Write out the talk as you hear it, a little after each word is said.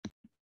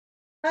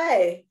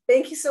Hi,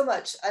 thank you so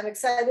much. I'm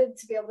excited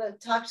to be able to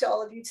talk to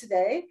all of you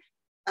today.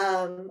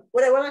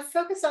 What I want to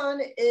focus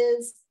on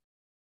is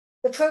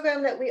the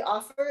program that we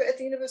offer at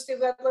the University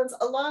of Redlands,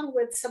 along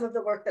with some of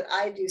the work that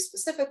I do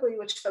specifically,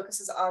 which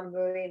focuses on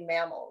marine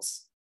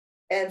mammals.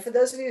 And for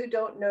those of you who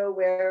don't know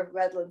where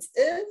Redlands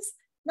is,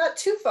 not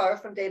too far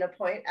from Dana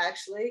Point,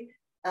 actually,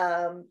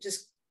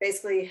 just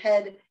basically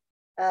head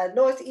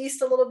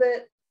northeast a little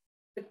bit,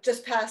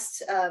 just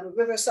past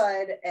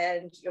Riverside,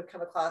 and you'll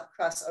come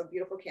across our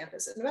beautiful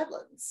campus in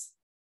Redlands.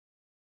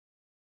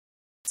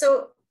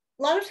 So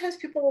a lot of times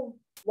people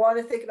want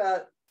to think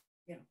about,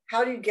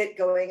 how do you get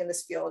going in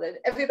this field? And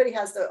everybody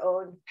has their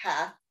own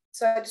path.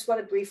 So I just want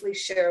to briefly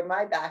share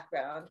my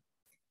background.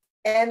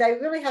 And I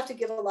really have to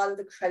give a lot of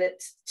the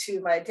credit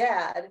to my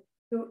dad,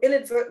 who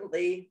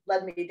inadvertently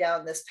led me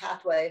down this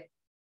pathway.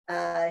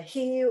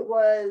 He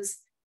was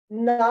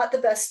not the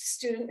best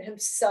student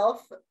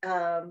himself,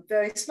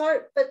 very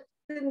smart, but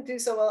didn't do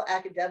so well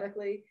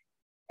academically.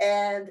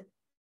 And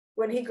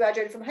when he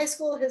graduated from high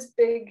school, his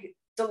big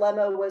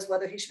dilemma was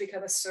whether he should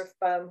become a surf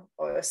bum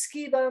or a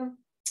ski bum.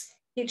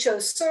 He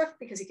chose surf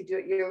because he could do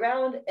it year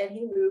round, and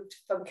he moved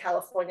from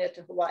California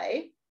to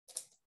Hawaii.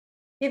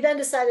 He then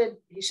decided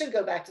he should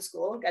go back to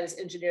school, got his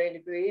engineering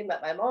degree,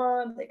 met my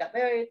mom, they got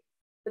married,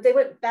 but they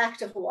went back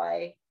to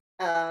Hawaii,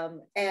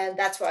 and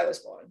that's where I was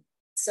born.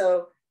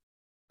 So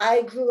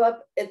I grew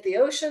up at the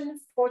ocean,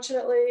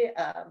 fortunately.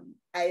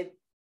 I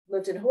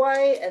lived in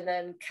Hawaii and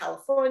then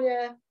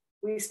California.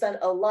 We spent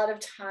a lot of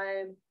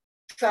time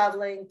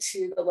traveling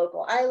to the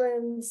local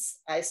islands.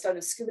 I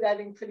started scuba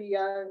diving pretty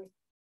young,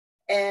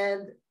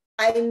 and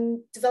I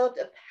developed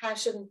a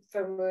passion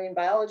for marine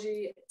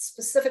biology,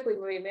 specifically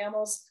marine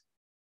mammals.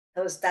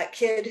 I was that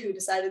kid who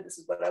decided this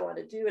is what I want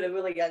to do at a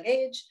really young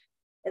age.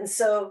 And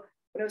so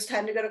when it was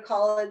time to go to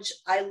college,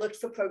 I looked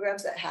for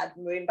programs that had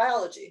marine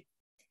biology.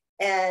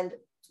 And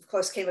of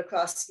course, came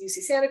across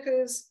UC Santa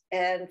Cruz,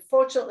 and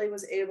fortunately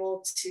was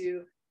able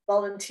to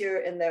volunteer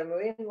in their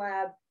marine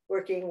lab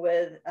working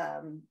with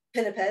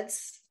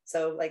pinnipeds,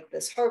 so like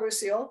this harbor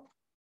seal.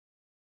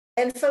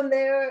 And from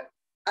there,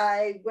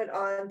 I went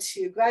on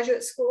to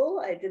graduate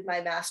school. I did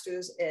my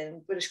master's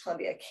in British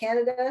Columbia,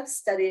 Canada,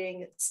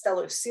 studying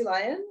stellar sea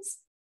lions,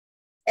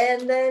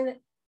 and then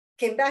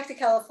came back to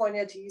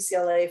California to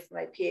UCLA for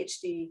my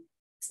PhD,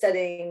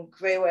 studying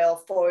gray whale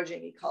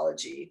foraging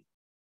ecology.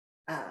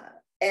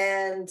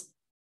 And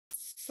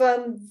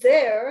from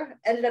there,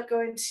 ended up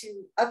going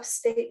to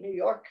upstate New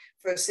York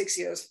for 6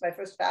 years for my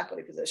first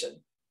faculty position.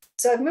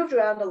 So I've moved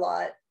around a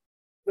lot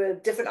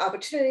with different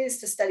opportunities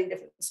to study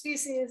different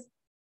species.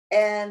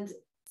 And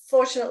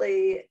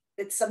fortunately,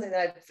 it's something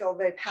that I feel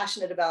very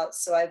passionate about.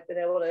 So I've been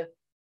able to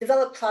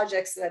develop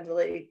projects that I'm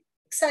really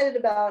excited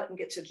about and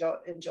get to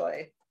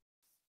enjoy.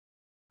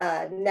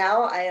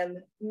 Now I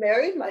am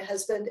married. My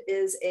husband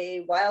is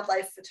a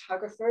wildlife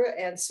photographer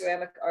and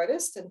ceramic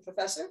artist and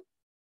professor.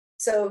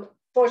 So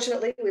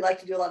fortunately, we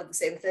like to do a lot of the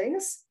same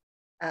things.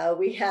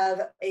 We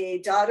have a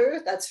daughter.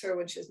 That's her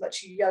when she was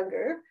much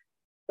younger,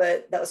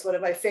 but that was one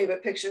of my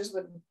favorite pictures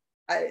when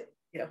I,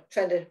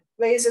 trying to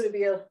raise her to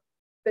be a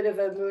bit of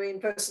a marine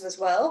person as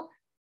well.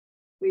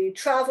 We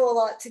travel a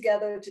lot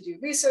together to do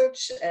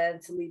research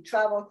and to lead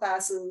travel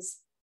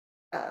classes.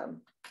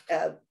 And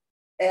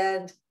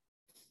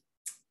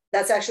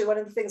that's actually one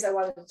of the things I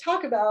wanted to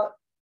talk about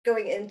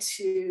going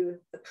into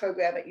the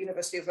program at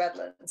University of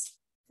Redlands.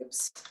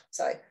 Oops,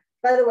 sorry.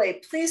 By the way,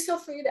 please feel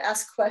free to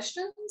ask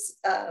questions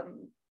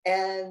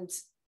and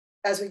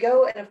as we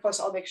go, and of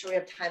course, I'll make sure we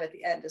have time at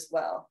the end as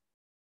well.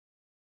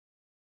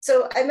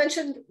 So I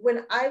mentioned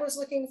when I was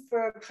looking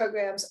for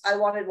programs, I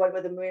wanted one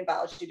with a marine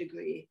biology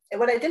degree. And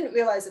what I didn't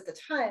realize at the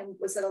time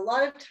was that a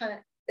lot of time,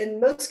 in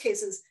most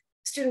cases,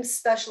 students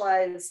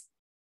specialize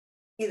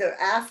either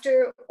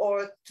after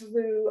or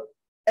through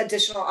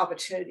additional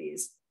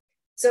opportunities.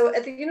 So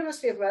at the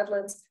University of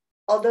Redlands,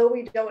 although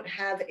we don't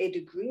have a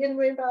degree in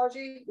marine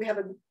biology, we have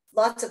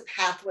lots of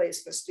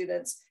pathways for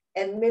students.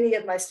 And many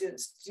of my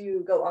students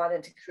do go on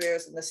into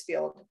careers in this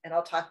field. And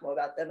I'll talk more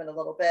about them in a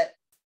little bit.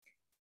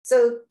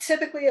 So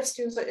typically, if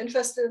students are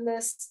interested in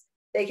this,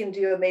 they can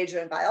do a major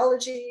in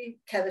biology,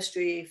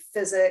 chemistry,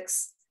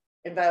 physics,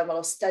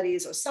 environmental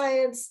studies, or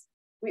science.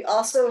 We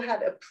also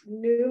have a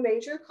new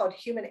major called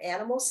human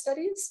animal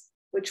studies,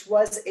 which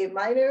was a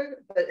minor,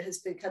 but has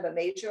become a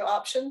major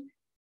option.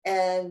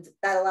 And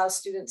that allows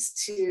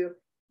students to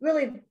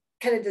really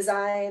kind of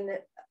design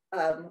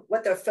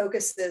what their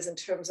focus is in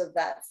terms of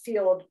that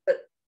field,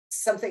 but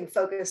something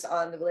focused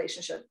on the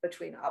relationship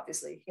between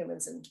obviously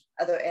humans and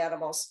other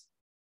animals.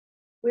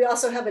 We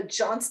also have a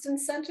Johnston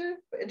Center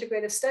for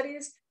Integrative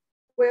Studies,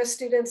 where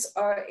students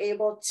are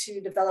able to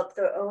develop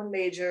their own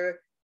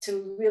major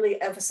to really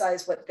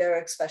emphasize what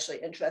they're especially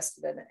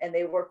interested in, and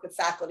they work with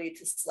faculty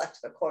to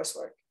select their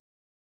coursework.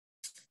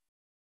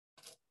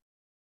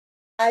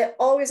 I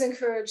always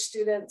encourage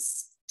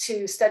students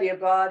to study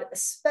abroad,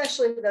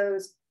 especially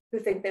those who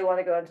think they want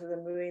to go into the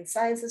marine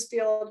sciences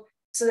field,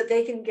 so that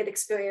they can get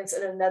experience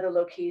in another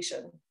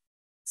location.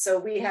 So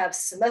we have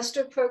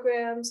semester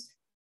programs.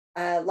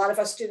 A lot of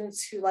our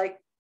students who like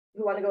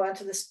who want to go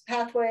onto this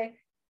pathway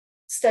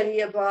study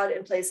abroad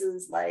in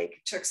places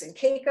like Turks and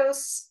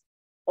Caicos,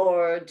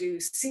 or do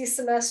sea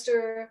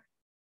semester,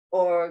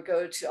 or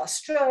go to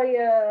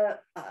Australia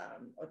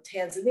or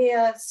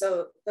Tanzania.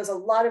 So there's a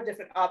lot of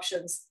different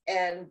options,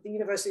 and the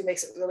university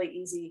makes it really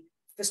easy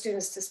for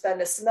students to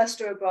spend a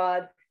semester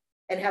abroad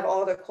and have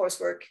all their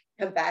coursework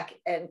come back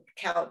and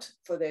count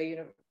for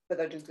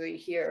their degree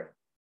here.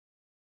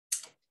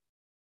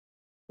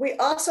 We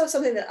also have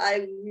something that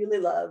I really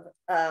love,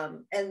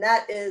 and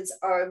that is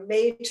our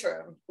May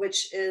term,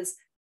 which is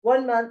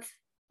 1 month,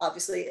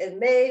 obviously in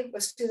May, where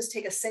students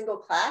take a single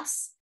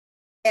class.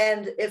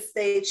 And if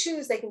they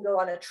choose, they can go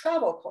on a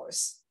travel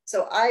course.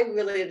 So I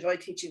really enjoy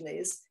teaching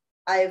these.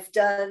 I've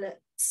done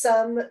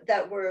some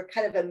that were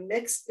kind of a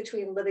mix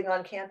between living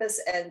on campus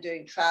and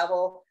doing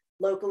travel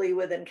locally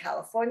within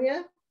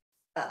California.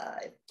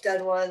 I've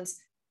done ones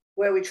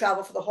where we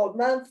travel for the whole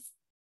month.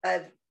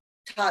 I've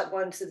taught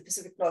one to the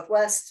Pacific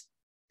Northwest,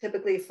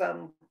 typically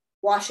from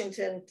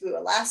Washington through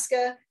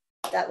Alaska.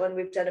 That one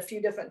we've done a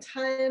few different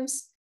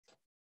times.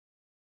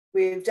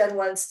 We've done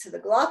ones to the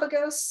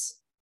Galapagos.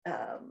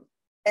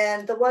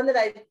 And the one that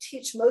I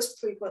teach most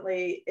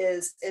frequently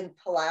is in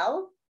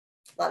Palau.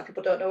 A lot of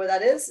people don't know where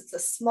that is. It's a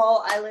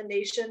small island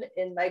nation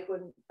in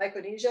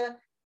Micronesia,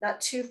 not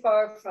too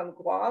far from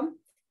Guam.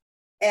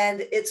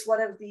 And it's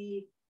one of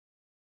the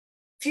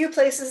few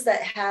places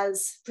that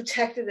has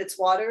protected its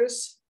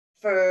waters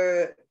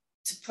to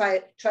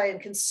try and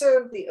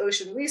conserve the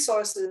ocean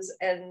resources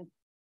and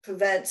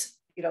prevent,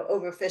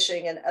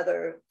 overfishing and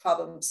other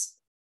problems.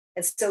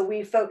 And so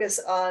we focus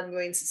on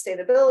marine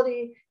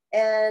sustainability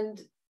and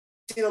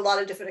do a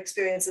lot of different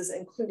experiences,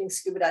 including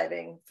scuba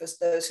diving for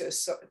those who are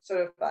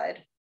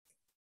certified.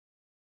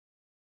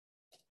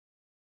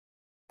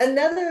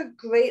 Another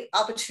great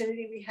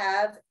opportunity we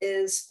have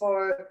is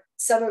for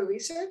summer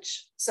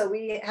research. So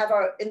we have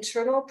our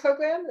internal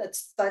program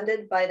that's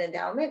funded by an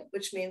endowment,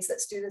 which means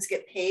that students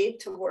get paid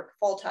to work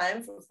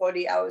full-time for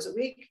 40 hours a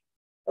week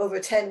over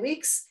 10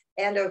 weeks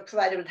and are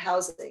provided with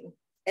housing.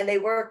 And they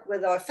work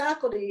with our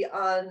faculty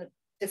on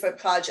different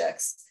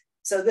projects.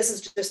 So this is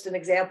just an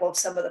example of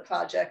some of the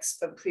projects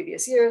from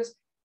previous years.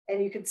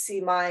 And you can see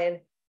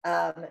mine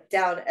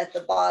down at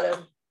the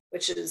bottom,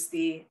 which is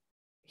the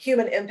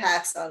human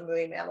impacts on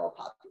marine mammal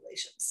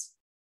populations.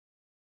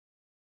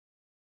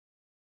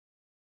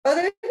 Are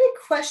there any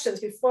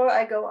questions before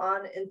I go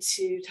on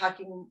into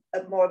talking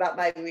more about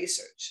my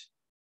research?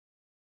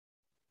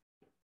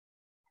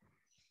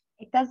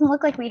 It doesn't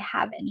look like we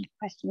have any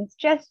questions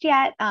just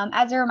yet.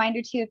 As a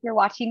reminder too, if you're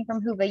watching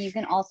from Hoover, you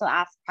can also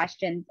ask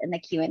questions in the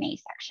Q&A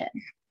section.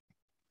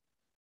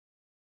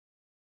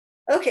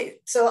 Okay,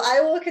 so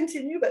I will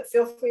continue, but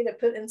feel free to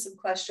put in some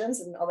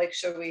questions and I'll make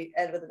sure we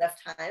end with enough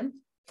time.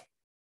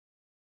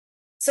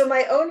 So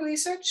my own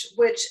research,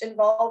 which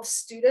involves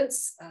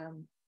students,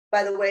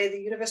 by the way,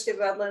 the University of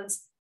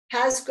Redlands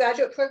has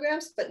graduate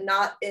programs, but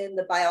not in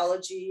the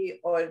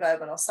biology or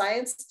environmental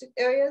science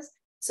areas.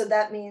 So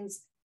that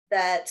means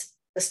that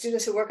the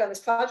students who work on this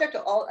project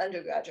are all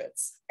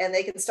undergraduates, and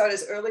they can start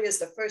as early as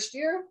the first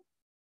year.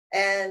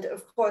 And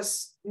of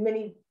course,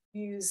 many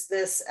use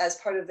this as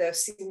part of their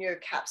senior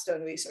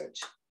capstone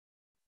research.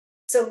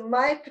 So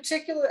my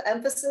particular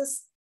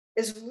emphasis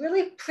is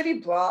really pretty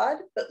broad,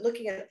 but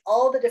looking at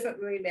all the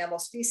different marine mammal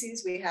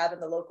species we have in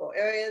the local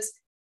areas,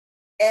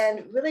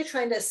 and really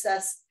trying to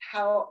assess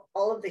how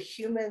all of the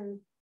human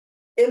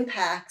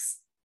impacts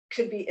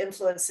could be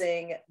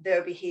influencing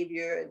their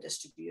behavior and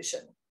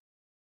distribution.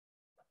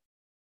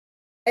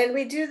 And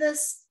we do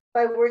this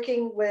by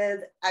working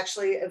with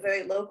actually a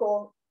very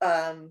local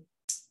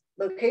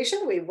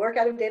location. We work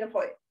out of Dana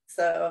Point.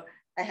 So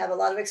I have a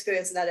lot of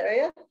experience in that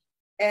area.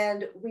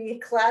 And we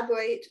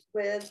collaborate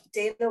with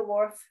Dana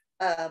Wharf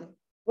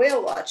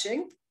Whale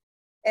Watching.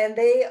 And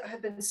they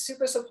have been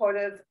super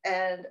supportive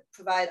and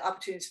provide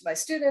opportunities for my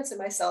students and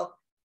myself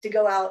to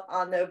go out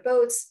on their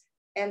boats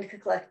and to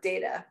collect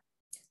data.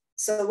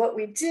 So what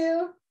we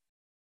do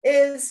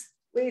is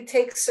we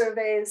take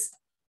surveys.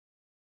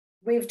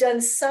 We've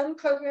done some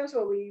programs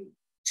where we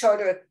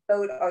charter a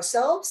boat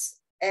ourselves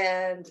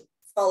and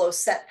follow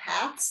set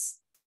paths.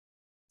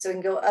 So we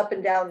can go up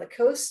and down the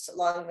coast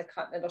along the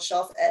continental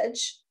shelf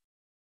edge.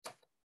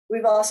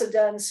 We've also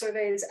done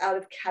surveys out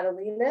of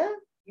Catalina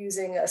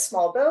using a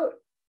small boat.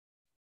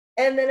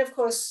 And then of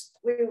course,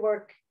 we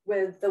work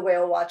with the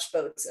whale watch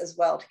boats as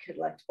well to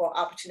collect more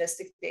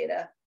opportunistic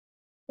data.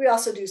 We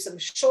also do some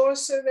shore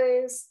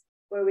surveys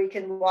where we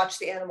can watch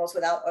the animals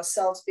without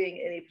ourselves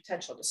being any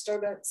potential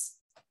disturbance.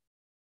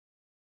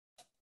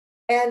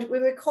 And we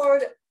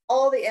record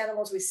all the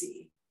animals we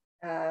see.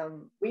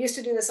 We used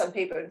to do this on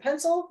paper and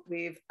pencil.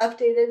 We've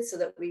updated so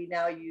that we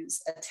now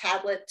use a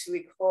tablet to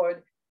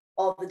record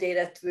all the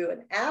data through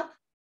an app.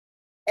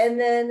 And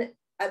then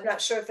I'm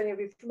not sure if any of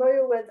you are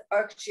familiar with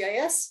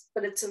ArcGIS,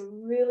 but it's a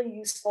really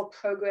useful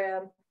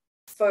program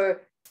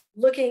for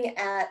looking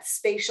at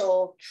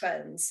spatial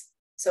trends.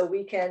 So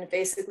we can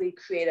basically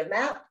create a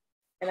map,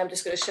 and I'm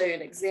just going to show you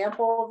an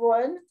example of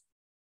one,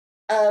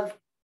 of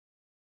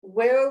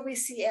where we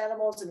see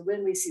animals and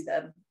when we see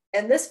them.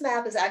 And this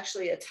map is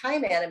actually a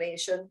time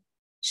animation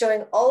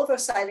showing all of our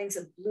sightings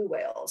of blue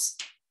whales.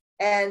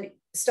 And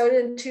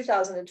started in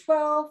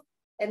 2012.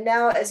 And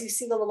now as you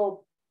see the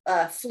little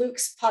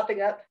flukes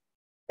popping up,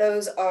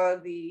 those are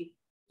the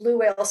blue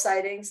whale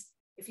sightings.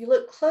 If you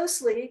look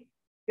closely,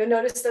 you'll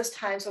notice those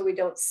times where we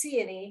don't see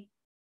any,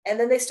 and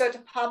then they start to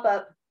pop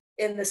up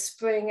in the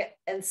spring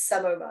and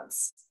summer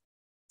months.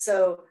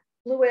 So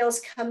blue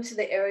whales come to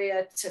the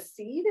area to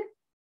feed,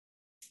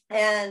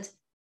 and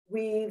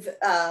we've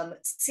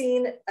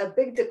seen a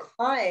big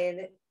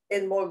decline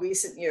in more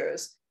recent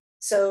years.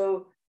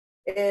 So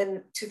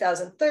in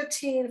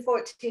 2013,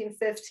 14,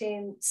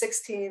 15,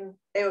 16,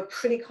 they were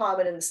pretty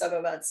common in the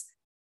summer months,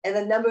 and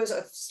the numbers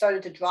have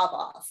started to drop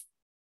off.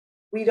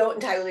 We don't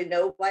entirely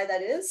know why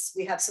that is.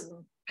 We have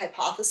some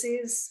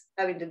hypotheses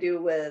having to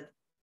do with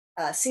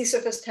sea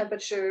surface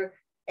temperature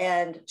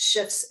and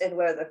shifts in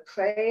where the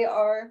prey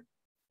are.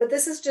 But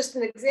this is just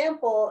an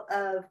example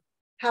of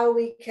how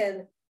we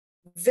can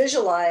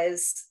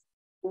visualize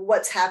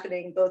what's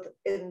happening both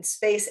in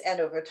space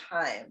and over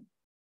time.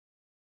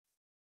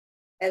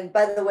 And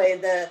by the way,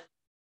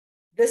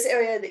 this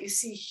area that you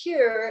see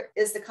here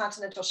is the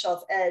continental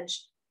shelf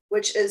edge,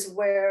 which is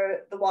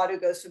where the water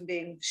goes from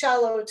being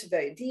shallow to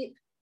very deep.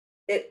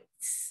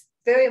 It's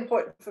very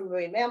important for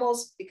marine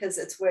mammals because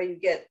it's where you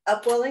get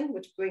upwelling,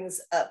 which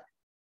brings up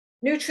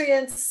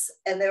nutrients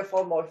and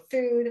therefore more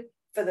food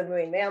for the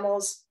marine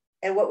mammals.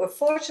 And what we're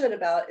fortunate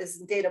about is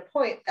in Data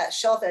Point, that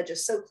shelf edge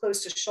is so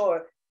close to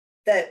shore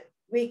that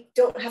we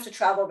don't have to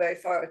travel very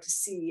far to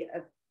see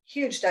a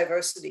huge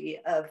diversity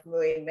of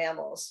marine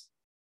mammals.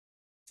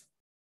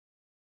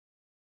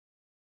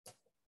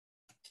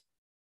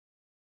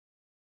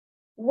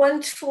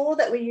 One tool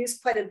that we use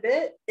quite a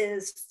bit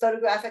is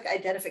photographic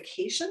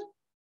identification,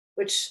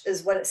 which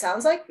is what it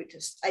sounds like. We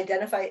just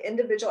identify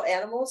individual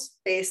animals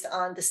based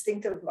on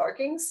distinctive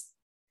markings.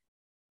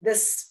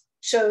 This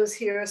shows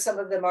here some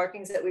of the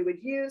markings that we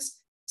would use.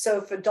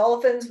 So for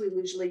dolphins, we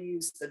usually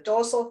use the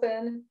dorsal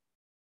fin.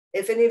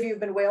 If any of you have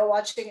been whale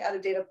watching out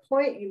of Data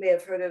Point, you may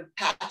have heard of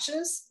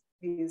patches.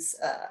 These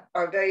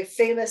are a very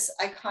famous,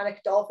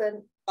 iconic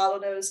dolphin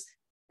bottlenose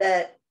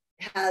that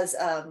has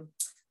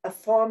a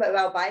form of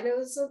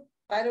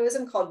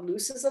albinism called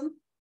leucism,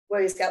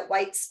 where he's got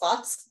white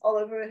spots all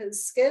over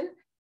his skin.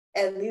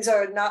 And these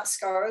are not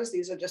scars,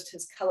 these are just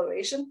his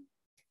coloration.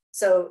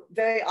 So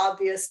very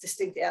obvious,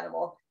 distinct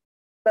animal.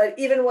 But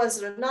even ones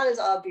that are not as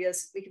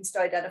obvious, we can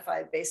still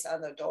identify based on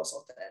their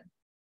dorsal fin.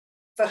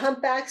 For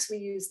humpbacks, we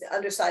use the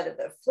underside of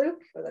their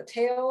fluke or their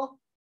tail.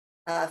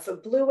 For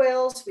blue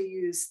whales, we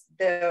use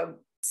their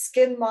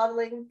skin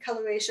modeling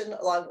coloration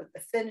along with the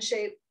fin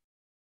shape.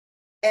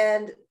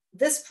 And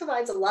this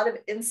provides a lot of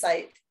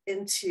insight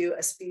into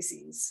a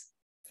species.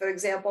 For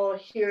example,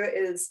 here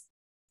is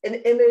an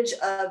image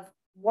of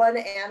one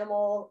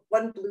animal,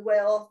 one blue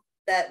whale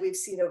that we've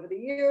seen over the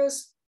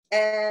years.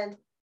 And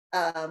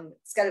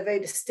it's got a very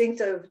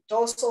distinctive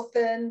dorsal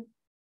fin,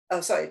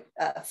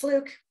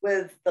 fluke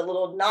with the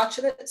little notch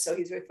in it. So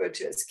he's referred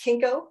to as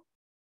kinko.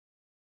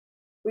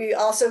 We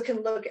also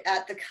can look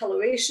at the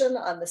coloration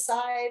on the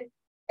side.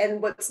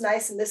 And what's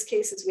nice in this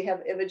case is we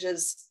have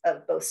images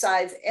of both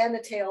sides and the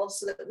tail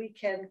so that we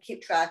can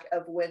keep track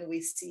of when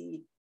we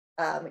see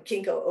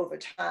kinko over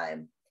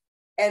time.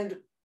 And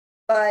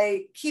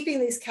by keeping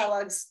these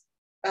catalogs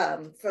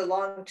for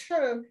long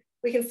term,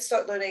 we can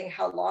start learning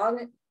how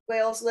long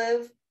whales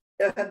live.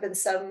 There have been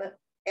some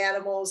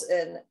animals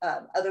in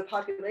other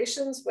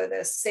populations where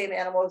the same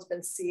animal has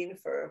been seen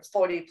for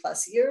 40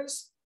 plus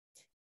years.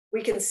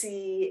 We can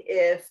see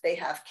if they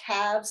have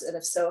calves, and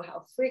if so,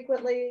 how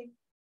frequently.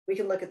 We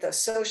can look at their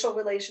social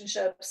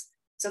relationships.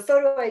 So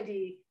photo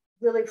ID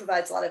really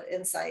provides a lot of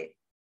insight.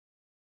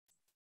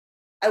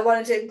 I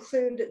wanted to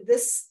include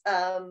this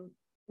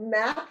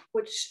map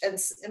and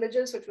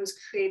images, which was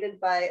created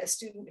by a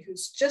student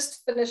who's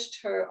just finished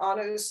her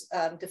honors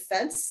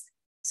defense.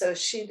 So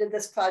she did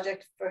this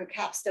project for her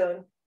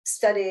capstone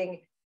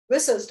studying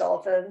Risso's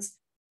dolphins,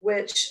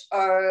 which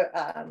are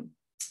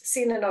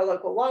seen in our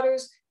local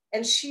waters.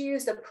 And she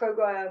used a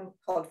program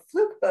called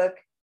Flukebook,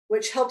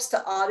 which helps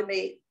to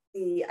automate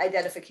the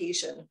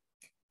identification.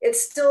 It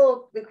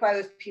still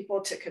requires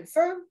people to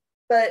confirm,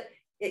 but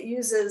it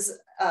uses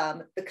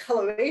the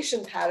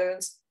coloration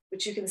patterns,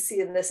 which you can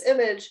see in this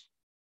image.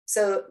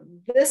 So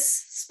this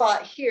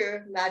spot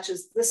here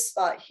matches this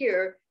spot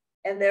here,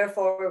 and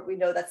therefore we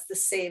know that's the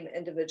same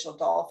individual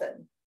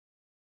dolphin.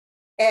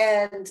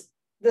 And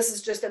this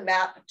is just a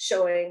map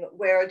showing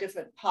where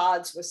different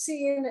pods were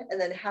seen and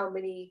then how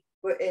many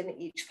were in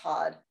each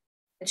pod.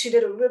 And she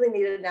did a really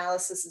neat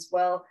analysis as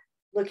well,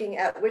 looking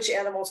at which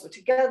animals were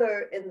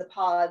together in the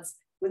pods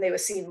when they were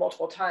seen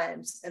multiple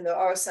times. And there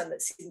are some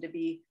that seem to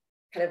be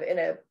kind of in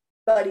a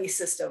buddy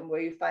system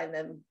where you find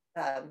them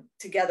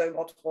together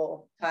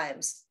multiple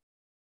times.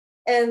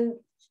 And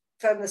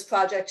from this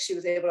project, she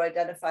was able to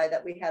identify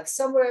that we have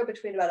somewhere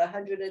between about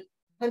 100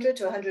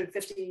 to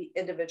 150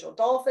 individual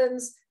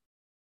dolphins.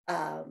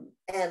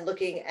 And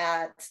looking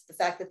at the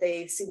fact that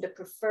they seem to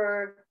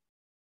prefer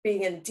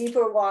being in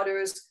deeper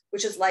waters,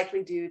 which is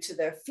likely due to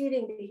their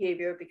feeding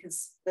behavior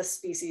because the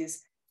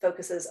species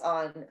focuses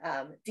on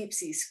deep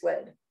sea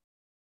squid.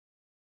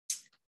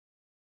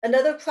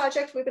 Another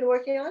project we've been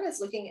working on is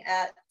looking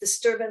at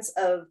disturbance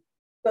of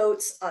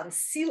boats on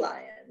sea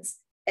lions.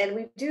 And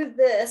we do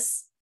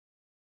this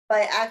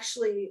by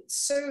actually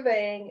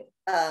surveying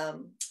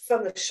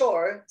from the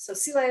shore. So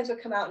sea lions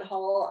would come out and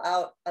haul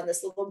out on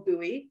this little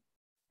buoy.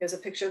 Here's a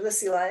picture of the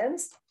sea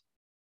lions.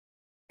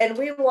 And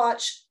we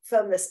watch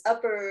from this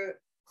upper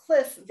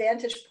cliff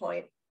vantage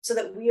point so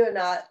that we are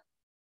not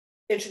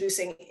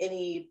introducing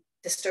any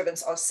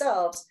disturbance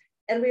ourselves,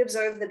 and we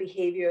observe the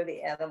behavior of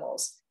the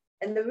animals.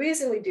 And the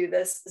reason we do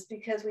this is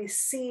because we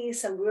see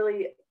some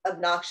really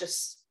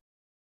obnoxious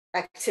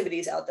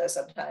activities out there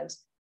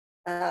sometimes.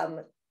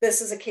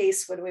 This is a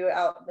case when we were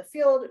out in the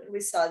field and we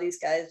saw these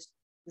guys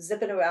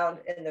zipping around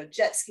in their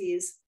jet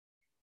skis.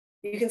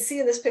 You can see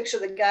in this picture,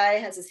 the guy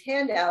has his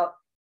hand out,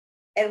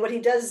 and what he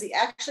does is he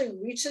actually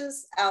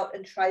reaches out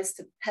and tries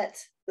to pet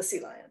the sea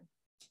lion.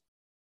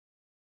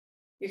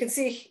 You can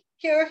see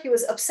here, he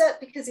was upset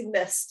because he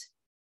missed.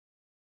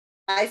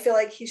 I feel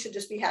like he should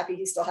just be happy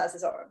he still has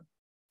his arm.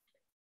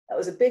 That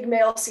was a big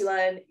male sea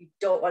lion. You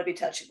don't want to be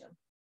touching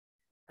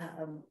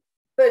them.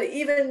 But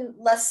even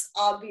less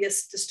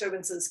obvious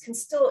disturbances can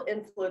still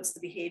influence the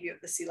behavior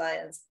of the sea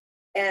lions.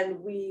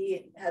 And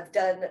we have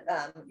done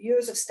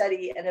years of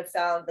study and have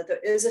found that there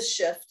is a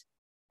shift,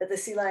 that the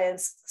sea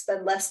lions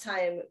spend less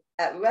time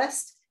at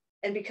rest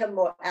and become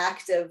more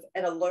active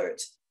and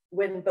alert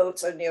when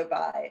boats are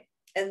nearby.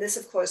 And this,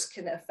 of course,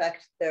 can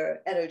affect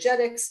their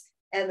energetics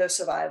and their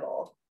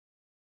survival.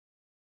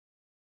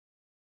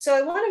 So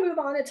I want to move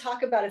on and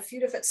talk about a few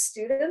different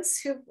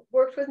students who've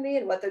worked with me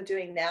and what they're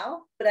doing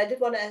now, but I did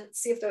want to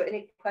see if there are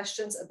any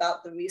questions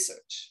about the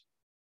research.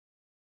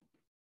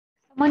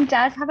 Someone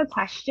does have a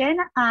question.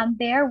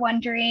 They're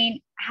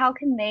wondering, how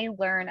can they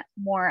learn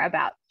more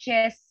about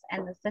GIS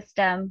and the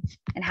system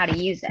and how to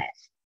use it?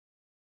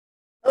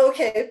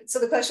 Okay, so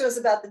the question was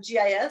about the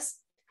GIS.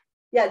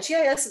 Yeah,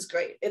 GIS is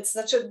great. It's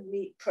such a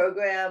neat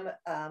program.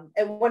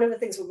 And one of the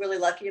things we're really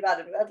lucky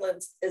about in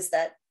Redlands is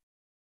that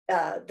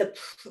the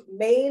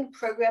main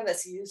program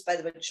that's used by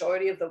the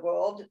majority of the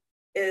world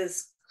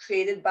is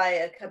created by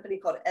a company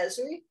called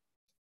Esri,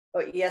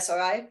 or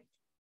ESRI,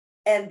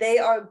 and they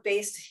are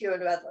based here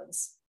in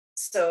Redlands.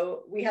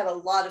 So we have a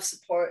lot of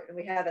support, and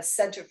we have a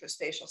Center for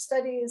Spatial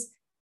Studies.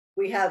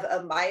 We have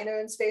a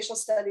minor in spatial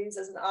studies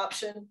as an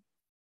option,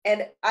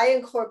 and I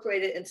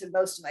incorporate it into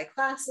most of my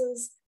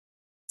classes.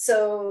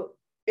 So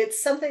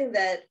it's something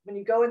that when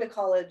you go into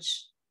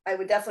college, I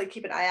would definitely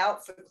keep an eye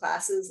out for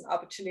classes and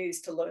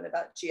opportunities to learn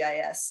about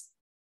GIS.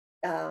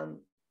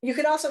 You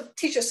can also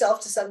teach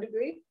yourself to some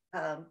degree,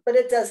 but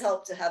it does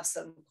help to have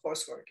some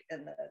coursework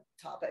in the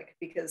topic,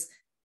 because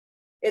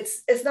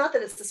it's not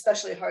that it's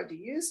especially hard to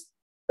use,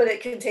 but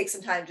it can take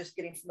some time just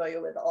getting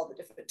familiar with all the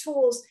different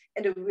tools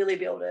and to really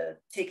be able to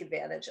take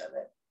advantage of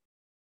it.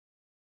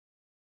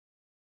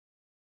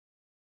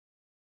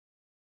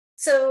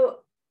 So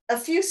a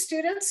few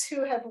students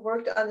who have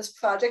worked on this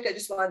project, I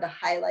just wanted to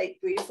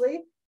highlight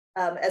briefly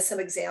as some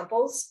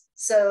examples.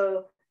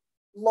 So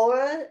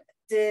Laura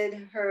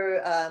did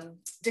her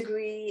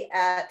degree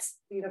at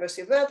the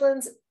University of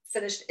Redlands,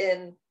 finished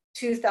in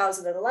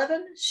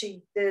 2011.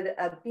 She did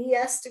a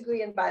BS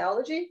degree in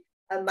biology,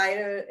 a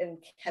minor in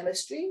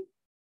chemistry,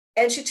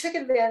 and she took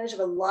advantage of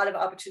a lot of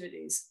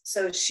opportunities.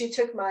 So she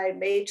took my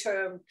May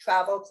term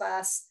travel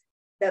class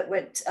that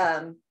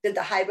did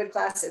the hybrid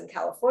class in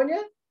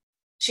California.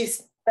 She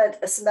spent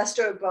a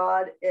semester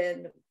abroad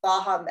in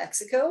Baja,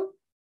 Mexico.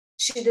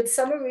 She did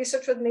summer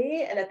research with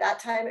me, and at that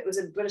time it was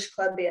in British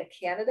Columbia,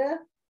 Canada.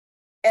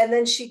 And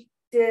then she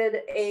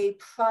did a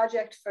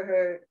project for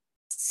her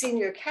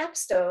senior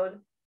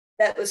capstone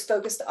that was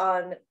focused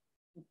on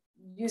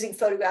using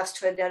photographs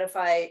to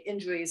identify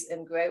injuries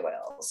in gray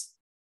whales.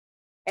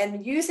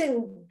 And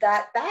using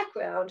that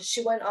background,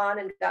 she went on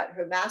and got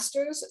her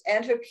master's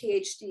and her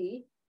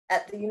PhD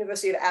at the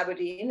University of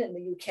Aberdeen in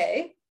the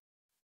UK.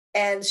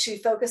 And she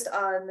focused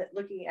on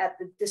looking at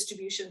the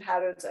distribution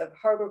patterns of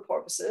harbor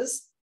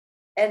porpoises.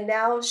 And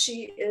now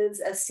she is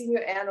a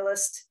senior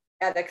analyst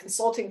at a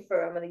consulting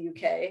firm in the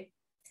UK.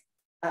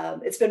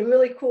 It's been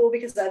really cool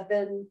because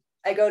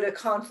I go to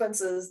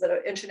conferences that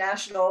are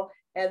international,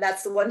 and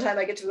that's the one time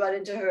I get to run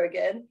into her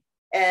again.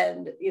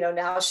 And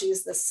now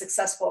she's the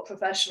successful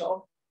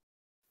professional.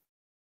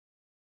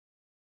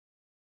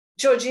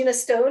 Georgina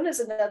Stone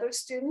is another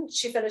student.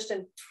 She finished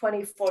in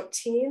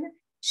 2014.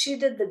 She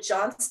did the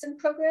Johnston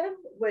program,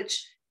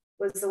 which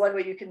was the one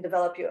where you can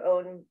develop your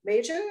own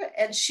major.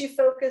 And she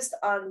focused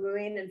on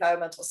marine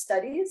environmental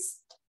studies.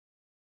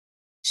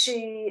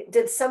 She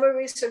did summer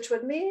research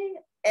with me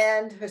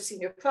and her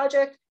senior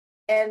project.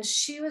 And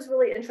she was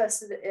really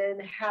interested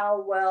in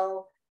how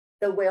well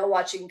the whale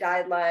watching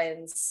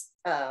guidelines,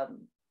 how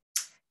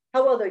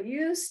well they're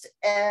used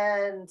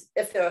and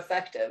if they're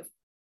effective.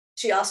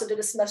 She also did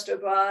a semester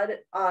abroad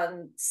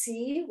on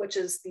SEA, which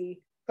is the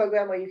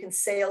program where you can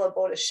sail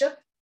aboard a ship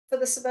for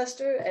the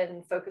semester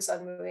and focus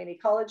on marine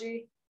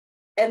ecology.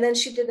 And then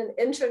she did an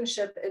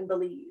internship in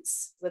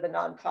Belize with a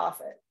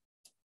nonprofit.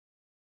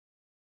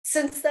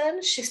 Since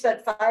then, she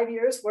spent 5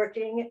 years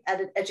working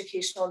at an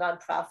educational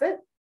nonprofit,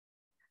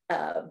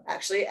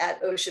 actually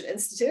at Ocean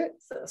Institute.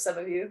 So some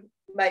of you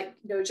might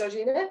know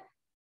Georgina.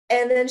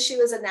 And then she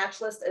was a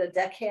naturalist and a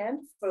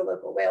deckhand for a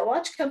local whale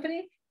watch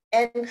company.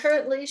 And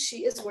currently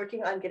she is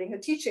working on getting her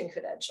teaching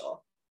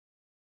credential.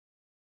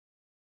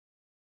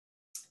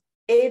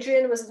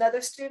 Adrian was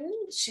another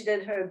student. She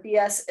did her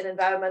BS in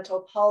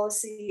environmental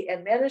policy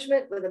and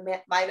management with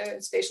a minor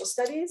in spatial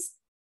studies.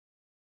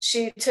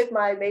 She took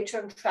my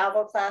midterm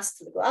travel class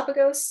to the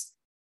Galapagos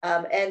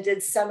and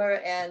did summer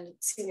and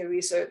senior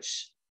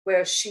research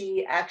where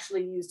she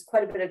actually used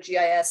quite a bit of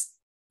GIS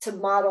to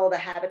model the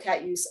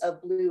habitat use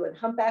of blue and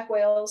humpback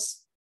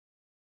whales.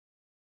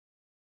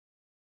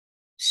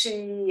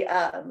 She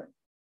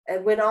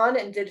went on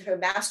and did her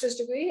master's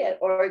degree at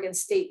Oregon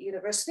State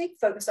University,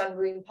 focused on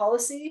marine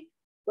policy,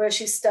 where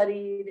she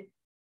studied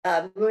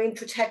marine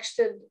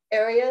protected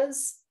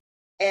areas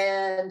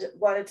and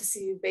wanted to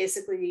see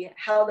basically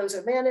how those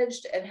are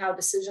managed and how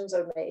decisions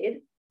are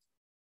made.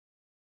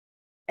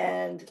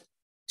 And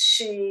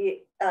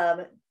she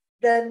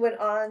then went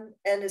on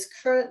and is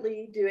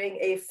currently doing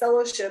a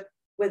fellowship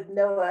with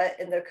NOAA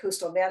in their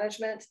coastal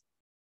management,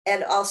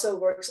 and also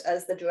works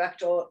as the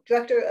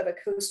director of a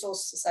coastal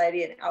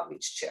society and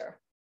outreach chair.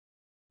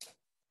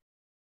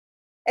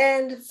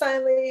 And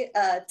finally,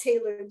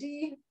 Taylor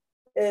D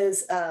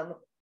is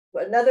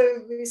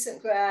another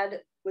recent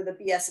grad with a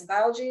BS in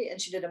biology, and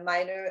she did a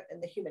minor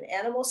in the human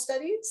animal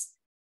studies.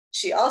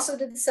 She also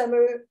did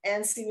summer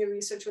and senior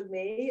research with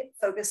me,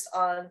 focused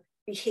on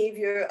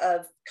behavior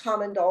of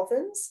common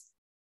dolphins.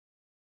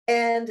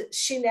 And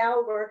she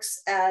now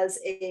works as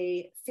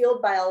a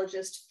field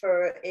biologist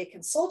for a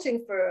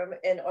consulting firm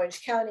in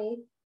Orange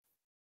County.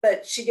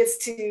 But she gets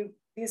to,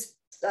 these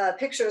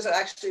pictures are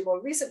actually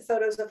more recent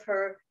photos of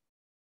her,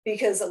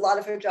 because a lot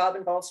of her job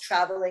involves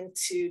traveling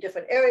to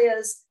different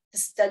areas to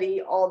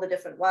study all the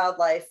different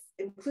wildlife,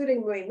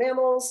 including marine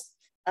mammals,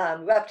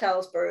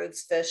 reptiles,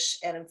 birds, fish,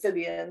 and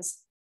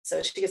amphibians.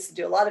 So she gets to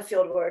do a lot of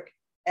field work,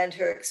 and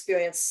her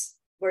experience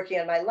working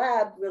in my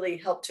lab really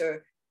helped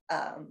her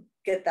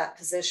get that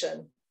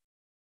position.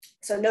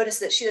 So notice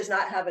that she does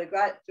not have a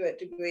graduate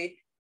degree.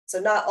 So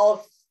not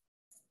all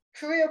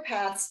career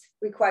paths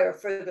require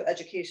further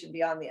education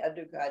beyond the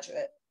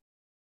undergraduate.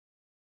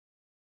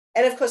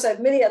 And of course, I have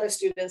many other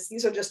students.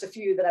 These are just a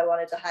few that I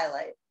wanted to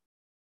highlight.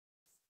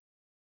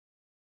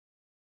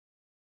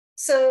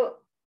 So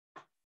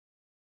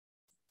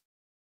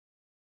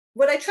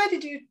what I tried to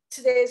do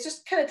today is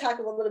just kind of talk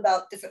a little bit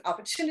about different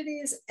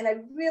opportunities, and I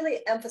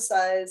really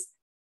emphasize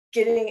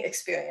getting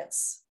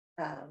experience.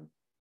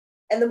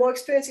 And the more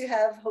experience you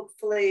have,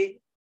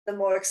 hopefully, the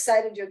more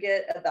excited you'll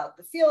get about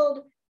the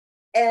field.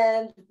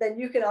 And then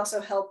you can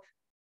also help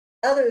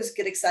others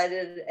get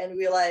excited and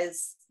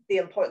realize the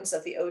importance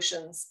of the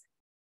oceans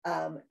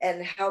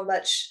and how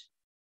much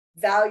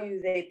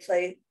value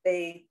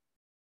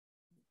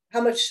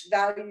how much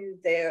value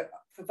they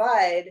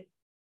provide,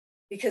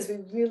 because we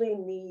really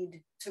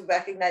need to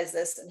recognize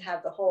this and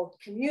have the whole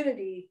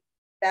community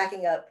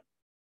backing up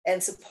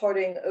and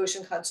supporting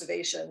ocean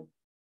conservation.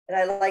 And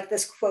I like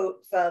this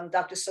quote from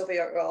Dr.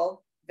 Sylvia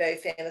Earle, very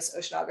famous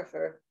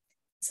oceanographer.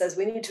 It says,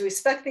 "We need to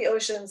respect the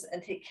oceans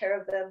and take care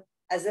of them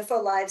as if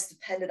our lives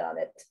depended on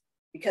it,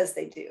 because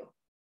they do."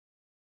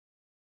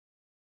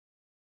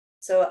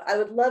 So I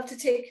would love to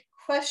take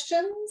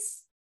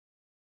questions.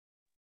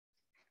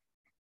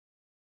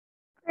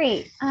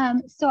 Great.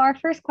 So our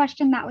first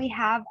question that we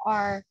have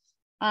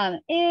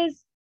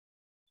is,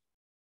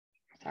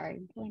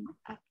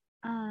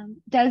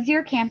 does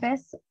your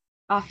campus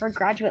offer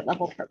graduate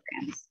level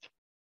programs?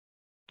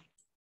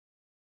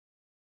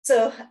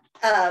 So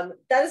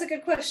that is a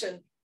good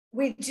question.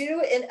 We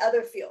do in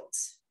other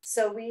fields.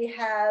 So we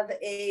have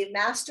a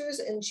master's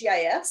in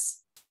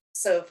GIS.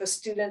 So for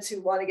students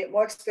who want to get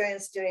more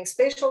experience doing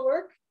spatial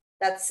work,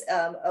 that's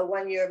a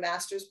one-year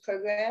master's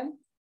program.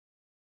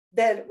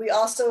 Then we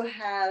also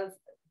have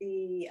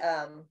the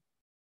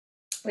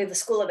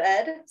School of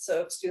Ed.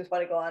 So if students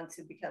want to go on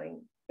to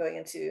going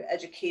into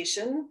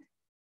education.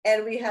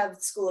 And we have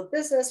the School of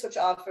Business, which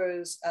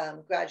offers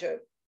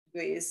graduate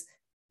degrees.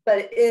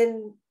 But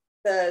in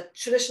the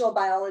traditional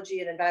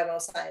biology and environmental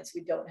science,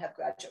 we don't have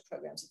graduate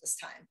programs at this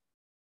time.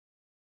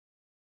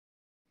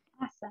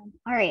 Awesome.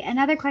 All right.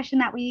 Another question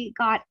that we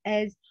got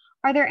is,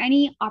 are there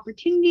any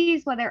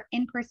opportunities, whether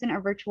in person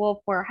or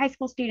virtual, for high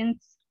school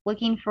students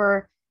looking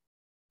for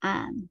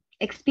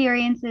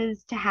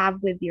experiences to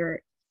have with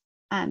your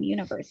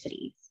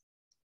universities?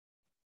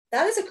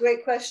 That is a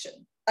great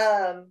question.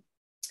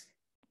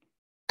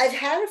 I've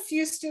had a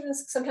few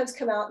students sometimes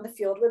come out in the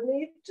field with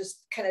me,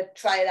 just kind of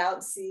try it out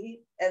and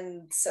see.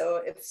 And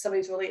so if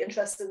somebody's really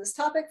interested in this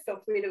topic, feel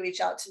free to reach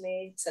out to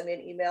me, send me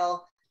an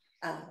email.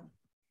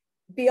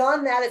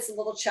 Beyond that, it's a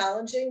little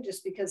challenging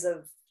just because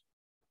of,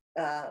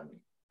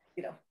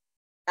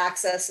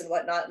 access and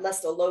whatnot, unless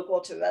they're local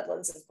to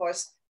Redlands, of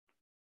course.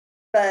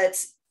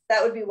 But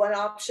that would be one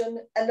option.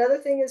 Another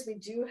thing is we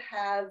do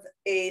have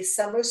a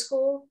summer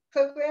school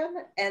program,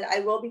 and I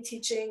will be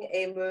teaching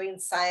a marine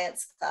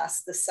science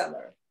class this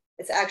summer.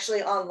 It's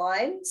actually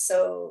online,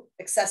 so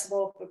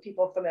accessible for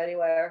people from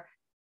anywhere.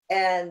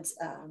 And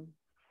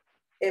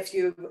if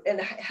you're in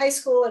high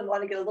school and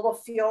want to get a little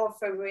feel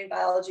for marine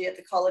biology at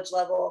the college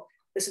level,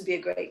 this would be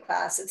a great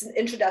class. It's an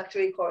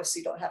introductory course, so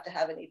you don't have to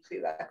have any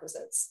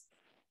prerequisites.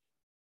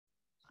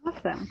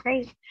 Awesome,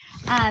 great.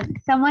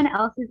 Someone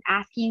else is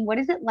asking, what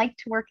is it like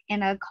to work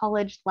in a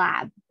college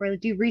lab or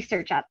do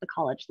research at the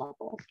college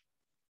level?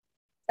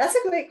 That's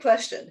a great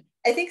question.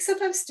 I think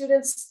sometimes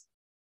students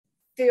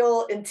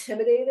feel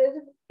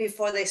intimidated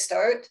before they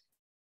start.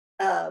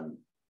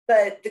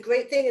 But the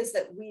great thing is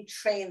that we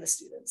train the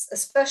students,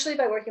 especially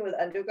by working with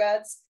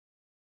undergrads.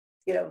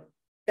 You know,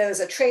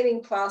 there's a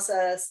training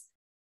process.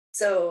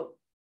 So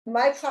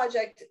my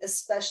project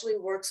especially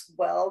works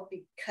well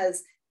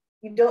because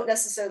you don't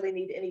necessarily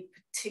need any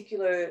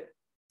particular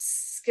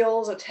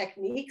skills or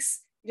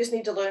techniques. You just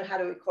need to learn how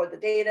to record the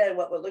data and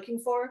what we're looking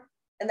for.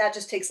 And that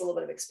just takes a little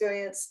bit of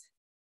experience.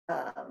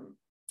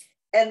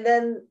 And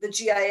then the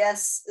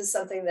GIS is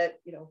something that,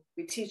 you know,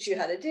 we teach you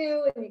how to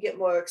do and you get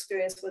more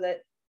experience with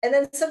it. And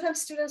then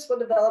sometimes students will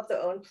develop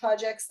their own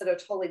projects that are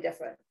totally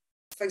different.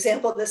 For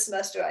example, this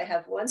semester, I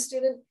have one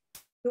student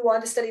who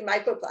wanted to study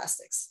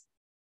microplastics.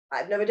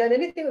 I've never done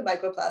anything with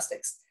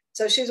microplastics.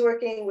 So she's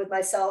working with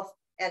myself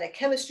and a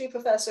chemistry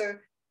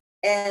professor.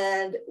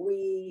 And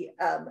we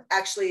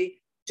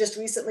actually just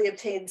recently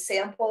obtained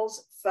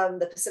samples from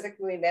the Pacific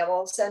Marine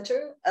Mammal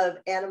Center of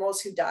animals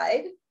who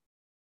died.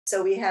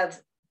 So we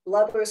have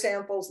blubber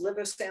samples,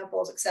 liver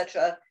samples, et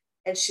cetera.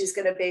 And she's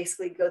going to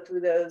basically go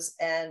through those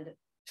and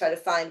try to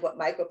find what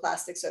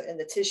microplastics are in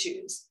the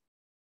tissues.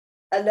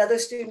 Another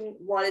student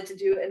wanted to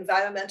do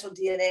environmental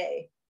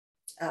DNA.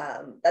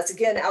 That's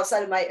again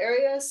outside of my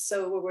area.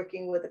 So we're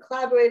working with a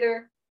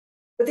collaborator.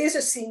 But these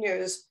are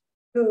seniors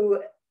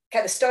who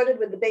kind of started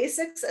with the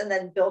basics and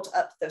then built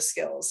up their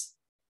skills.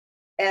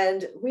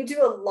 And we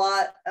do a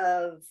lot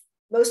of,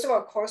 most of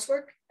our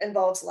coursework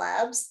involves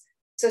labs.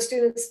 So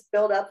students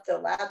build up their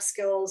lab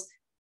skills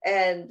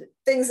and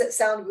things that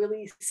sound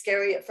really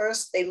scary at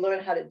first, they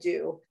learn how to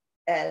do.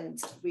 And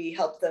we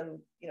help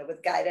them, you know,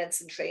 with guidance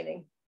and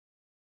training.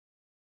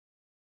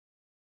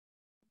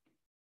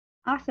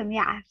 Awesome.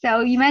 Yeah.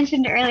 So you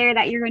mentioned earlier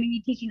that you're going to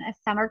be teaching a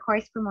summer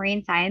course for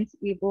marine science.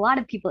 We have a lot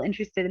of people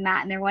interested in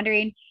that, and they're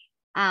wondering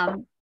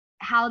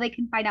how they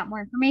can find out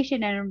more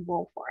information and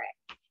enroll for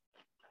it.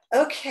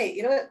 Okay.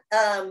 You know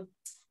what?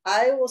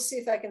 I will see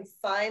if I can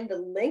find the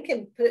link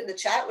and put it in the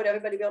chat. Would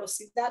everybody be able to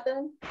see that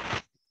then?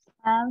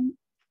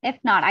 If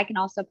not, I can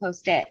also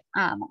post it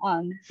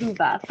on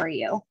Huva for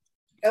you.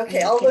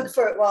 Okay, I'll look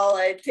for it while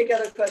I take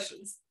other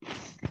questions.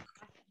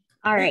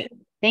 All right.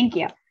 Thank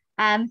you.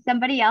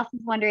 Somebody else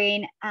is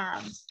wondering,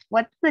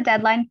 what's the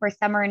deadline for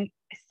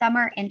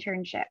summer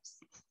internships?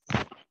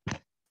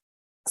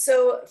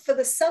 So for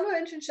the summer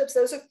internships,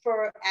 those are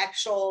for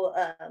actual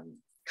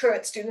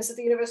current students at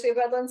the University of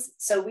Redlands.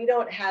 So we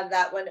don't have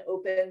that one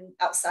open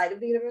outside of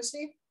the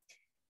university.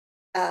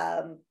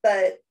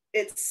 But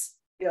it's,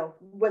 you know,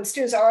 when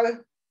students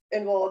are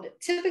enrolled,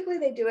 typically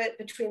they do it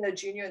between their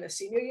junior and their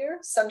senior year,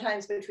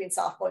 sometimes between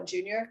sophomore and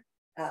junior.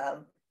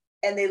 And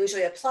they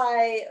usually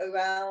apply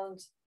around,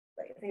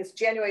 like, I think it's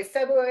January,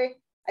 February.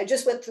 I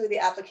just went through the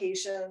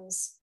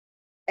applications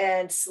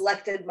and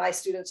selected my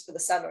students for the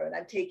summer, and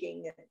I'm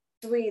taking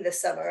 3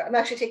 this summer. I'm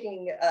actually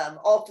taking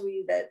all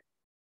 3 that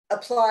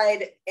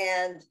applied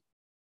and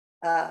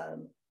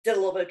did a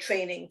little bit of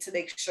training to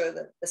make sure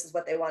that this is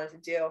what they wanted to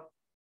do.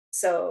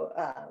 So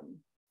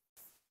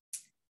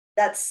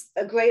that's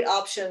a great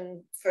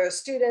option for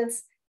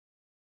students.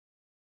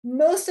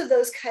 Most of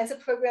those kinds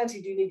of programs,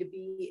 you do need to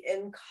be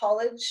in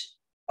college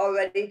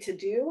already to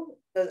do.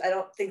 I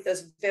don't think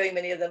there's very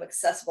many of them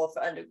accessible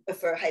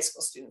for high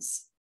school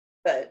students,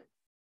 but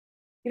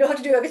you don't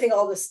have to do everything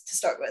all this to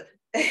start with.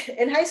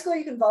 In high school,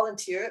 you can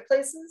volunteer at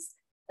places.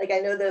 Like I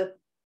know the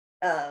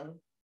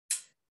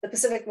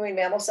Pacific Marine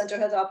Mammal Center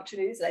has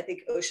opportunities, and I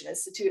think Ocean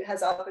Institute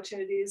has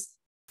opportunities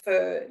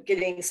for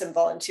getting some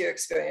volunteer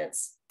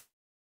experience.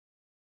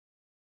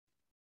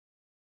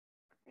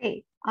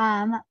 Great.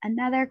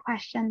 Another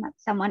question that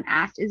someone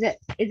asked, is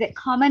it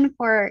common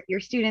for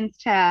your students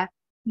to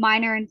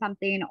minor in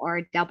something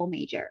or double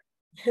major?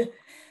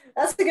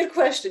 That's a good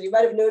question. You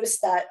might have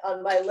noticed that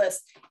on my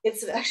list.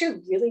 It's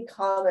actually really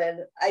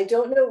common. I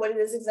don't know what it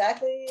is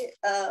exactly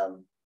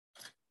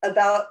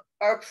about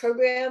our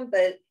program,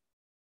 but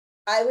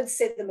I would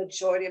say the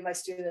majority of my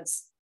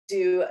students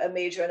do a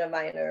major and a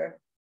minor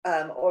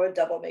or a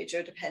double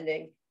major,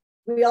 depending.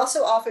 We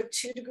also offer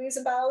 2 degrees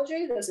in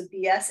biology. There's a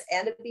BS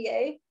and a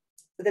BA.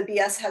 The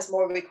BS has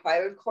more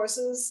required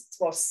courses.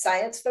 It's more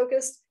science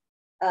focused.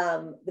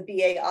 The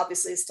BA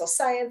obviously is still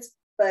science,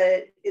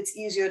 but it's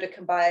easier to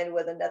combine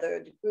with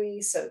another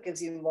degree. So it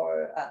gives you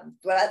more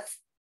breadth.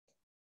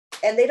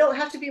 And they don't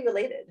have to be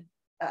related.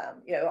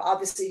 You know,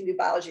 obviously you can do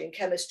biology and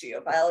chemistry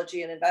or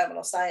biology and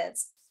environmental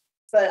science,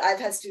 but I've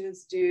had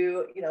students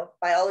do, you know,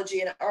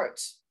 biology and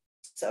art.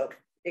 So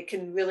it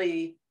can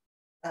really,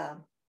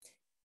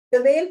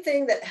 the main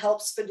thing that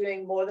helps for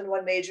doing more than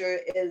one major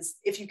is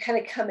if you kind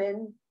of come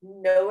in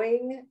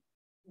knowing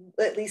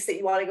at least that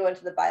you want to go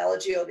into the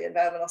biology or the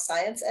environmental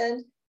science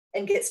end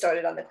and get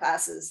started on the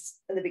classes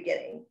in the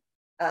beginning.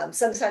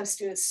 Sometimes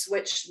students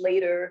switch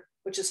later,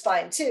 which is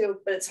fine too,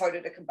 but it's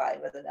harder to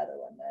combine with another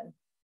one then.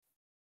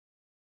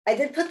 I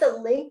did put the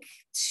link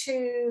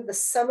to the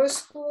summer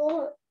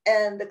school,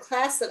 and the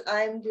class that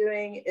I'm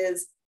doing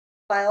is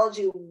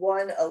Biology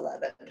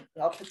 111. And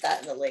I'll put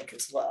that in the link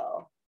as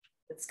well.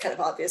 It's kind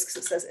of obvious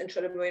because it says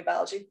Intro to Marine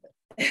Biology.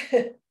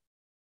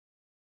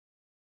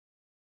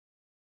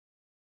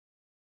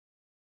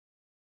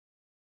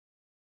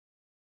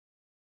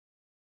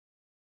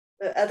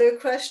 Other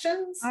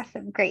questions?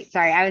 Awesome, great.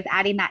 Sorry, I was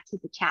adding that to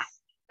the chat.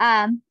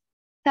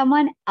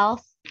 Someone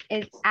else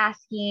is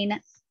asking,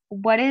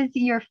 what is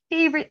your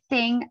favorite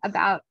thing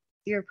about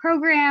your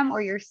program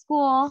or your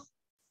school?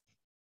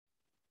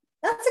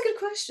 That's a good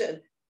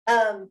question.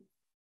 I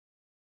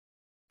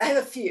have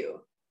a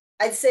few.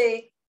 I'd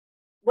say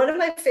one of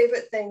my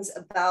favorite things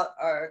about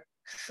our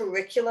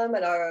curriculum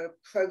and our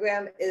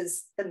program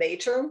is the May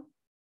term.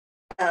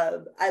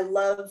 I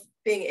love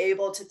being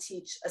able to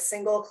teach a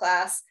single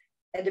class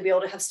and to be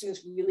able to have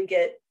students really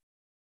get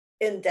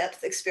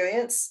in-depth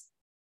experience.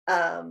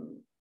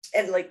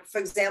 And like, for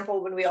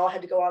example, when we all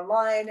had to go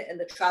online and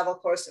the travel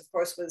course, of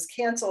course, was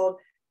canceled,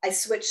 I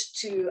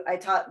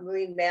taught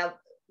marine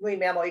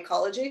mammal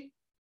ecology.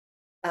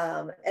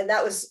 And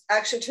that was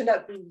actually turned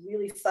out to be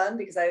really fun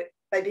because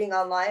by being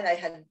online, I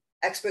had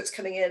experts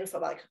coming in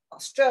from like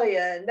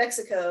Australia and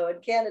Mexico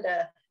and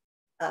Canada.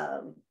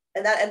 And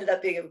that ended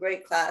up being a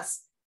great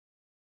class.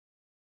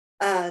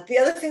 The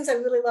other things I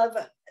really love,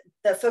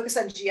 the focus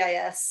on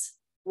GIS,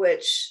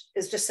 which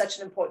is just such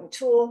an important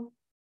tool.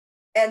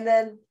 And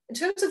then in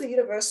terms of the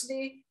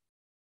university,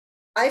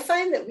 I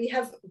find that we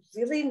have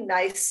really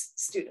nice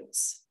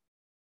students.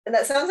 And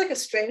that sounds like a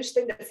strange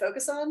thing to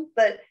focus on,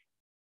 but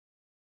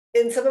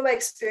in some of my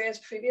experience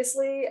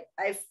previously,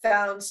 I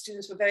found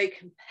students were very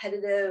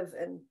competitive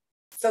and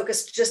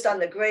focused just on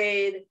the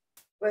grade,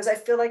 whereas I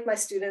feel like my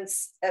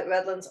students at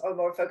Redlands are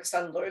more focused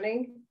on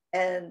learning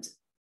and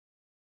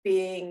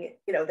being,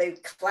 they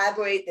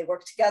collaborate, they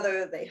work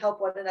together, they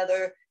help one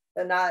another.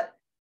 They're not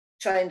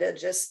trying to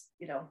just,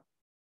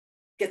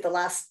 get the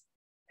last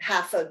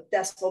half a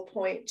decimal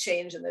point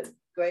change in the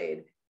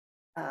grade.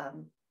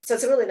 So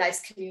it's a really nice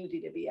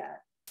community to be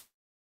at.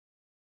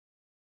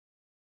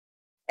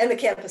 And the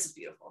campus is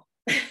beautiful.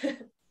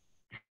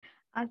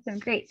 Awesome,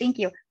 great, thank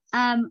you.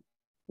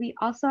 We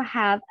also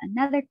have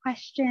another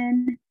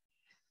question.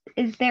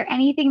 Is there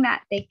anything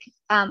that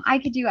I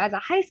could do as a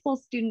high school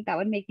student that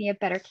would make me a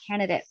better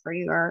candidate for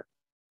your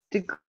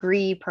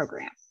degree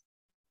program?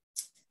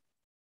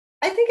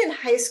 I think in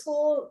high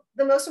school,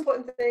 the most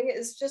important thing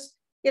is just,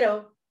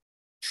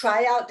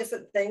 try out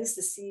different things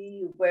to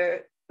see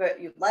where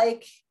you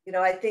like.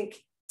 I think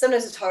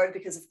sometimes it's hard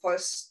because, of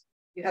course,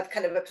 you have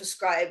kind of a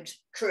prescribed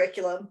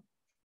curriculum.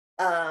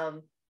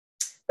 But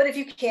if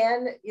you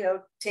can,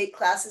 take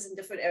classes in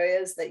different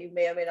areas that you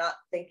may or may not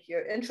think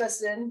you're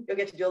interested in, you'll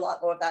get to do a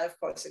lot more of that, of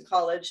course, in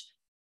college.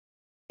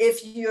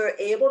 If you're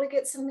able to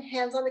get some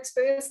hands-on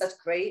experience, that's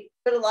great.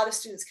 But a lot of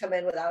students come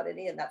in without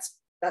any, and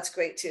that's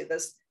great too.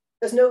 There's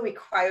no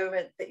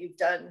requirement that you've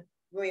done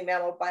marine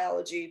mammal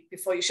biology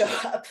before you show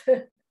up.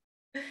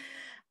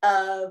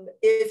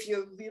 If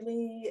you're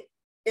really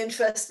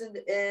interested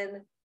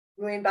in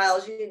marine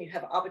biology and you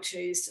have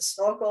opportunities to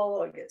snorkel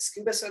or get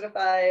scuba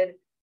certified,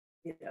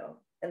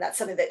 and that's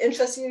something that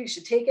interests you, you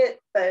should take it,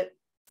 but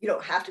you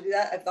don't have to do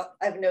that.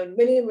 I've known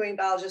many marine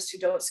biologists who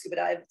don't scuba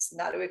dive. It's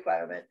not a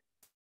requirement.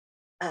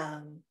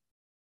 And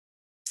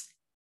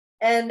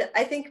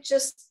I think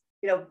just,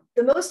 the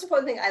most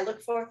important thing I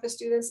look for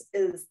students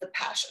is the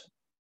passion.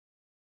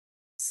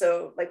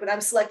 So like when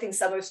I'm selecting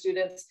summer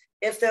students,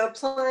 if they're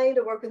applying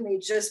to work with me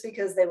just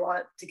because they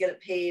want to get a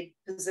paid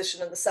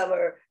position in the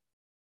summer,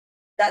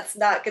 that's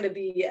not going to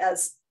be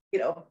as,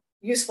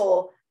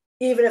 useful,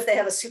 even if they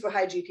have a super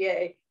high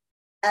GPA,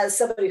 as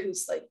somebody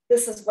who's like,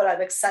 this is what I'm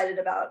excited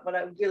about, what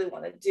I really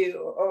want to do,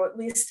 or at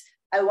least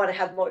I want to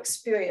have more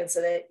experience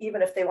in it,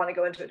 even if they want to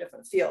go into a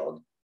different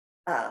field.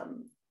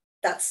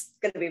 That's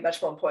going to be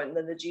much more important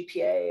than the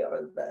GPA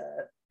or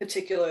the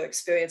particular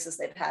experiences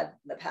they've had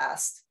in the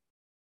past.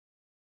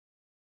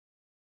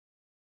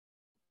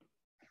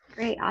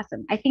 Great,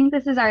 awesome. I think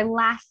this is our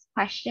last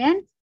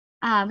question.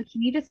 Can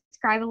you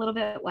describe a little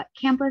bit what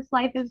campus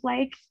life is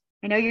like?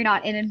 I know you're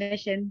not in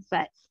admissions,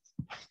 but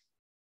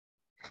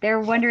they're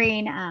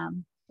wondering,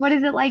 what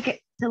is it like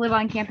to live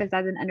on campus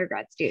as an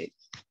undergrad student?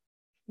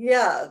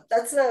 Yeah,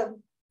 that's a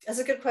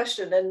good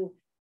question. And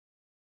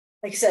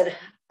like I said,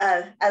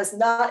 as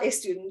not a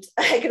student,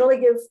 I can only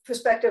give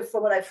perspective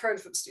from what I've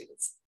heard from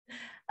students.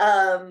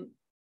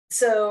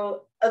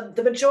 So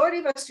the majority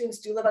of our students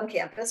do live on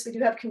campus. We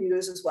do have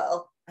commuters as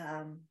well,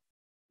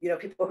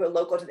 people who are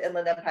local to the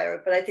Inland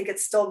Empire, but I think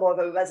it's still more of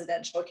a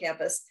residential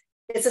campus.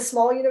 It's a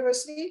small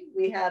university.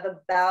 We have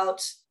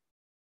about,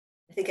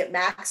 I think at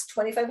max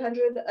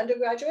 2,500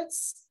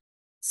 undergraduates.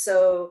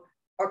 So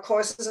Our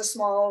courses are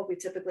small. We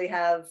typically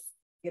have,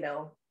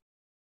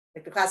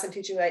 like the class I'm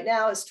teaching right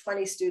now is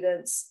 20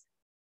 students.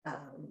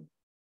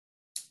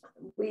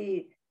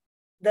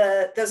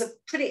 There's a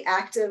pretty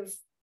active,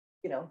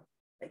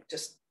 like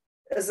just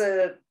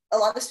a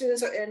lot of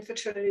students are in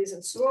fraternities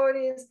and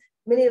sororities.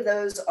 Many of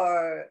those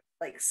are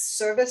like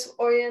service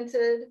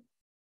oriented,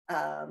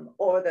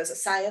 or there's a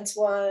science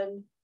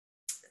one.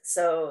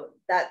 So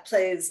that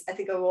plays, I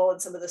think, a role in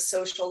some of the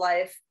social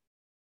life.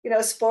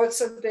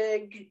 Sports are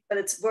big, but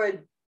I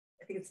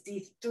think it's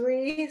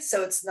D3,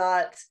 so it's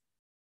not,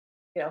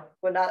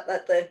 we're not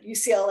at the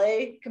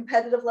UCLA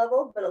competitive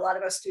level, but a lot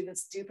of our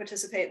students do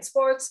participate in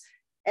sports.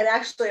 And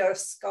actually our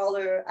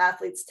scholar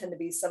athletes tend to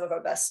be some of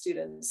our best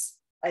students,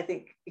 I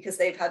think, because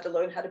they've had to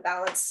learn how to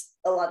balance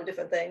a lot of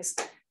different things.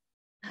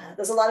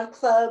 There's a lot of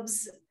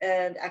clubs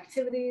and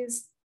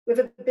activities. We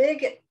have a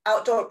big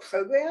outdoor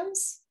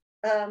programs,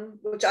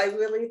 which I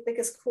really think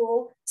is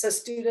cool. So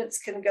students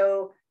can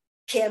go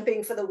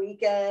camping for the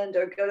weekend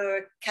or go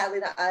to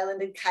Catalina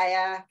Island and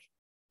kayak.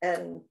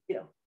 And,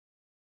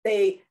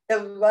 they're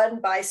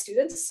run by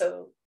students.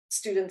 So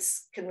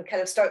students can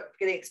kind of start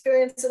getting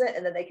experience in it,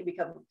 and then they can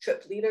become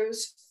trip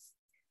leaders.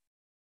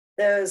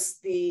 There's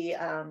the,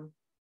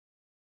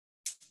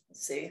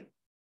 the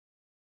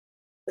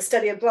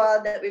study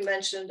abroad that we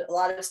mentioned. A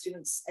lot of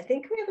students, I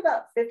think we have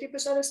about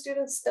 50% of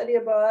students study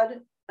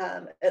abroad,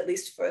 at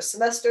least for a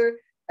semester.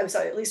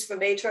 At least for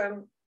May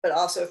term, but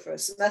also for a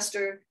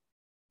semester.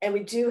 And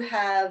we do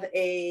have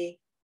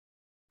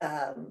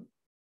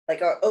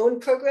like our own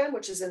program,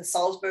 which is in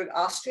Salzburg,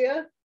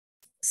 Austria.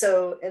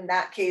 So in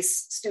that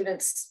case,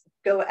 students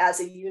go as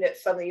a unit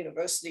from the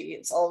university.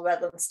 It's all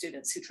Redlands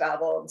students who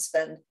travel and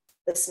spend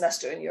the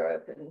semester in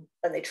Europe, and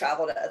then they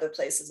travel to other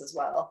places as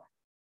well.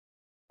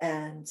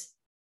 And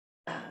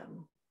I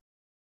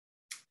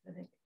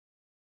think,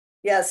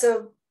 yeah,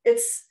 so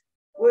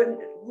we're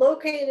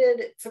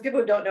located, for people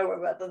who don't know where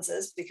Redlands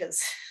is,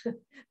 because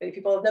many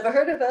people have never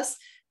heard of us,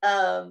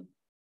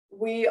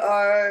 we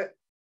are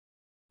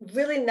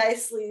really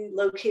nicely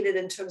located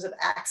in terms of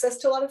access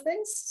to a lot of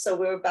things. So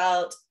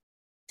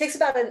takes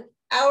about an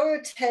hour,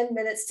 10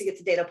 minutes to get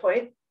to Dana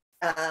Point,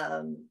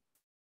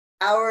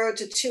 hour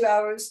to 2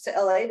 hours to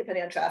LA,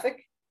 depending on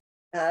traffic,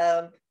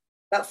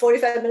 about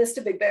 45 minutes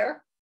to Big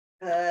Bear,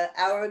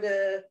 hour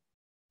to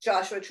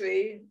Joshua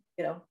Tree,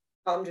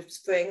 Palm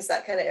Springs,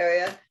 that kind of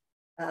area.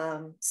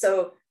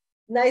 So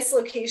nice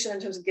location in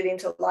terms of getting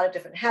to a lot of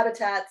different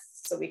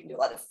habitats. So we can do a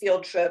lot of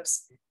field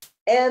trips.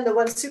 And the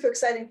one super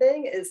exciting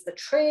thing is the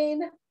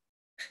train.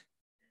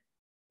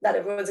 Not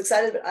everyone's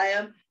excited, but I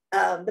am.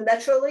 The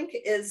Metrolink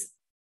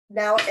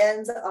now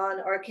ends on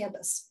our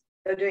campus.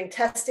 They're doing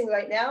testing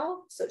right now,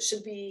 so it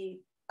should be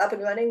up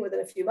and running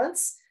within a few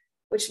months,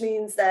 which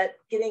means that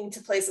getting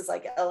to places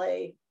like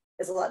LA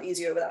is a lot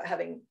easier without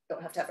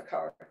don't have to have a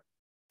car.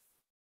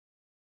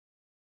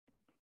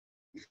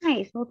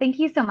 Nice. Well, thank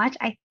you so much.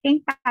 I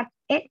think that's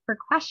it for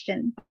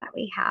questions that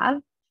we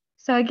have.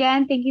 So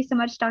again, thank you so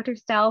much, Dr.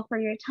 Stell, for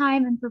your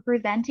time and for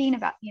presenting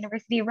about the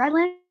University of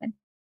Redlands and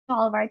to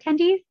all of our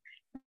attendees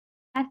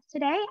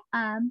today.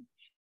 And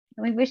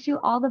we wish you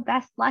all the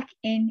best luck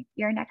in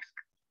your next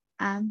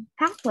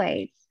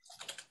pathways.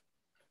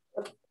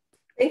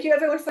 Thank you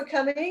everyone for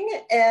coming,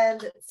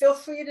 and feel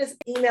free to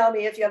email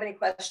me if you have any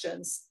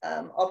questions.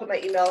 I'll put my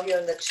email here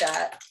in the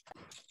chat.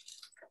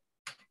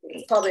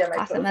 It's probably on my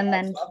awesome. And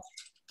then well.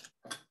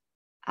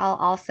 I'll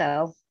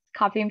also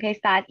copy and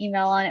paste that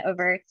email on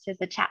over to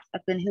the chat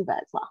that's in Whova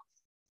as well.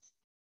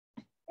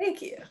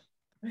 Thank you.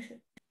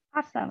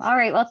 Awesome. All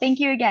right. Well, thank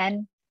you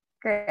again.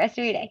 Great rest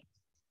of your day.